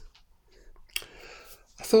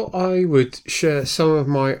thought I would share some of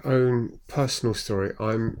my own personal story.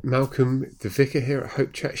 I'm Malcolm, the vicar here at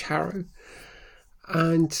Hope Church Harrow,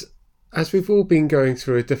 and as we've all been going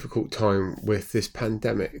through a difficult time with this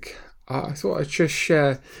pandemic, I thought I'd just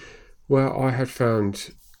share where I had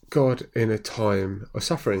found God in a time of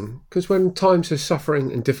suffering. Because when times of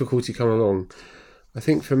suffering and difficulty come along, I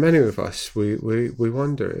think for many of us, we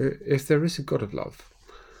wonder if there is a God of love.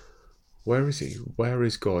 Where is he? Where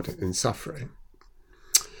is God in suffering?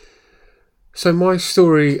 So my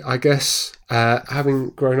story, I guess, having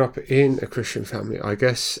grown up in a Christian family, I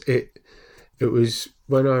guess it was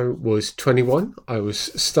when I was 21. I was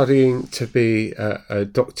studying to be a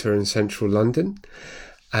doctor in central London.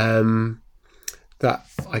 That,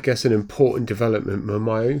 I guess, an important development when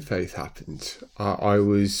my own faith happened. I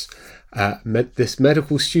was this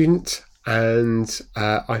medical student, and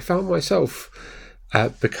I found myself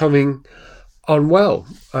becoming unwell,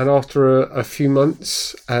 and after a few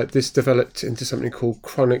months this developed into something called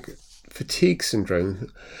chronic fatigue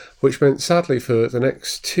syndrome, which meant sadly for the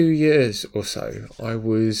next 2 years or so I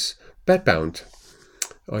was bedbound.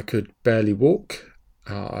 I could barely walk,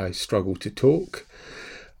 I struggled to talk,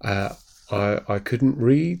 I couldn't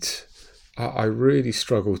read, I really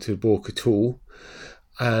struggled to walk at all.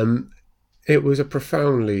 It was a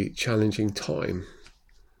profoundly challenging time.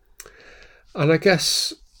 And I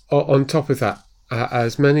guess on top of that,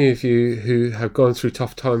 as many of you who have gone through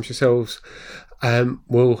tough times yourselves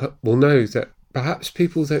will know that perhaps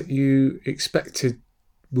people that you expected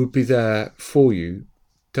would be there for you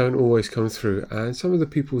don't always come through. And some of the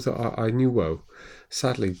people that I knew well,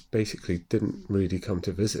 sadly, basically didn't really come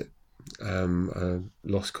to visit,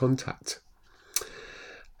 lost contact.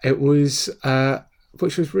 It was,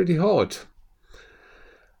 which was really hard.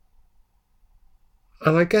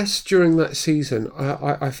 And I guess during that season,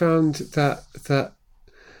 I found that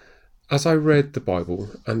as I read the Bible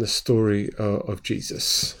and the story of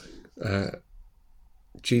Jesus,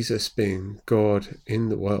 Jesus being God in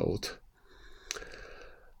the world,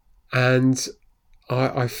 and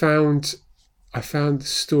I found the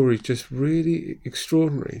story just really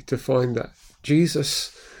extraordinary, to find that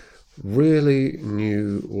Jesus really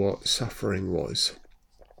knew what suffering was.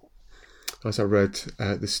 As I read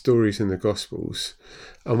the stories in the Gospels.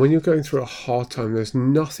 And when you're going through a hard time, there's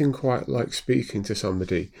nothing quite like speaking to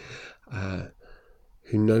somebody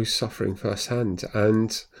who knows suffering firsthand.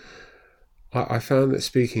 And I found that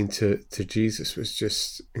speaking to Jesus was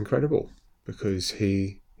just incredible, because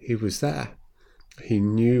he was there. He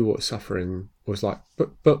knew what suffering was like.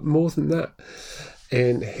 But more than that,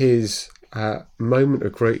 in his moment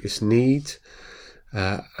of greatest need,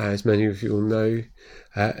 as many of you will know,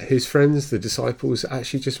 his friends, the disciples,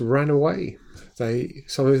 actually just ran away.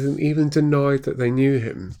 Some of them even denied that they knew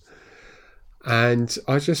him. And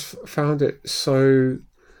I just found it so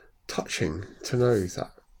touching to know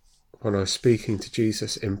that when I was speaking to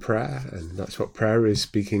Jesus in prayer, and that's what prayer is,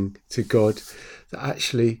 speaking to God, that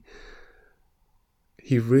actually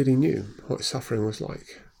he really knew what suffering was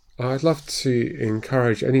like. I'd love to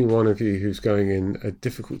encourage any one of you who's going in a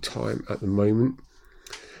difficult time at the moment,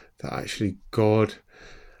 that actually God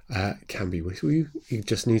can be with you. You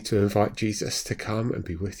just need to invite Jesus to come and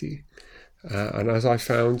be with you. And as I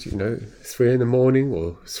found, 3 in the morning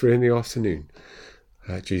or 3 in the afternoon,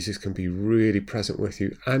 Jesus can be really present with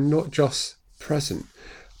you, and not just present,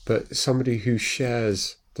 but somebody who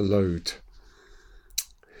shares the load.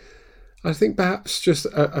 I think perhaps just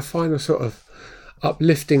a final sort of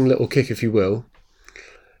uplifting little kick, if you will,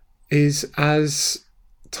 is as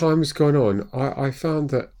time has gone on, I found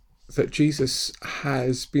that Jesus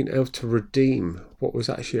has been able to redeem what was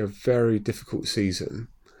actually a very difficult season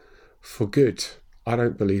for good. I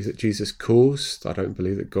don't believe that I don't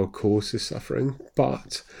believe that God caused this suffering,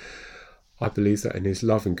 but I believe that in his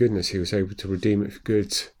love and goodness, he was able to redeem it for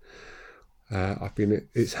good.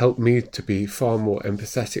 It's helped me to be far more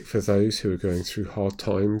empathetic for those who are going through hard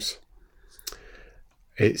times.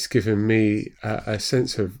 It's given me a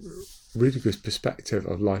sense of really good perspective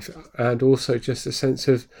of life, and also just a sense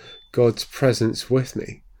of God's presence with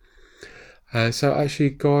me. So actually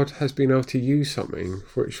God has been able to use something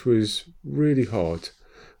which was really hard,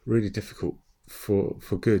 really difficult, for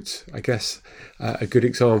good. I guess a good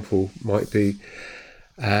example might be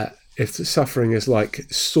if the suffering is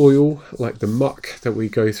like soil, like the muck that we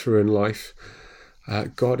go through in life,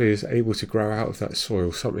 God is able to grow out of that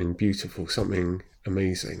soil something beautiful, something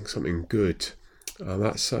amazing, something good.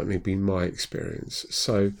 That's certainly been my experience.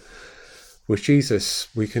 So with Jesus,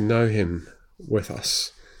 we can know him with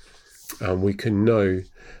us, and we can know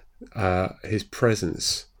his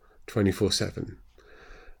presence 24/7.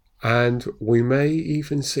 And we may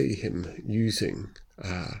even see him using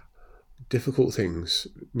difficult things,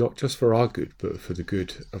 not just for our good, but for the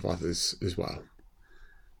good of others as well.